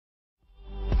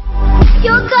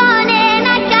You're gone and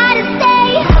I gotta stay.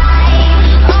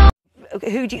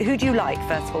 Who do you like,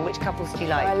 first of all? Which couples do you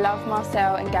like? I love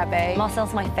Marcel and Gabby.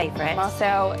 Marcel's my favourite.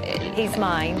 Marcel... He's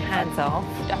mine, hands off.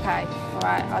 Okay, all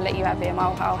right, I'll let you have him.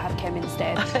 I'll have Kim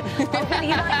instead. Oh, really?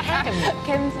 You like him?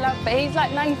 Kim's lovely. He's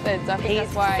like Nathan's. I think He's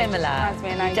that's why similar. it reminds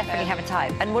me of Nathan. Definitely have a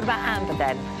type. And what about Amber,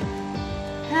 then?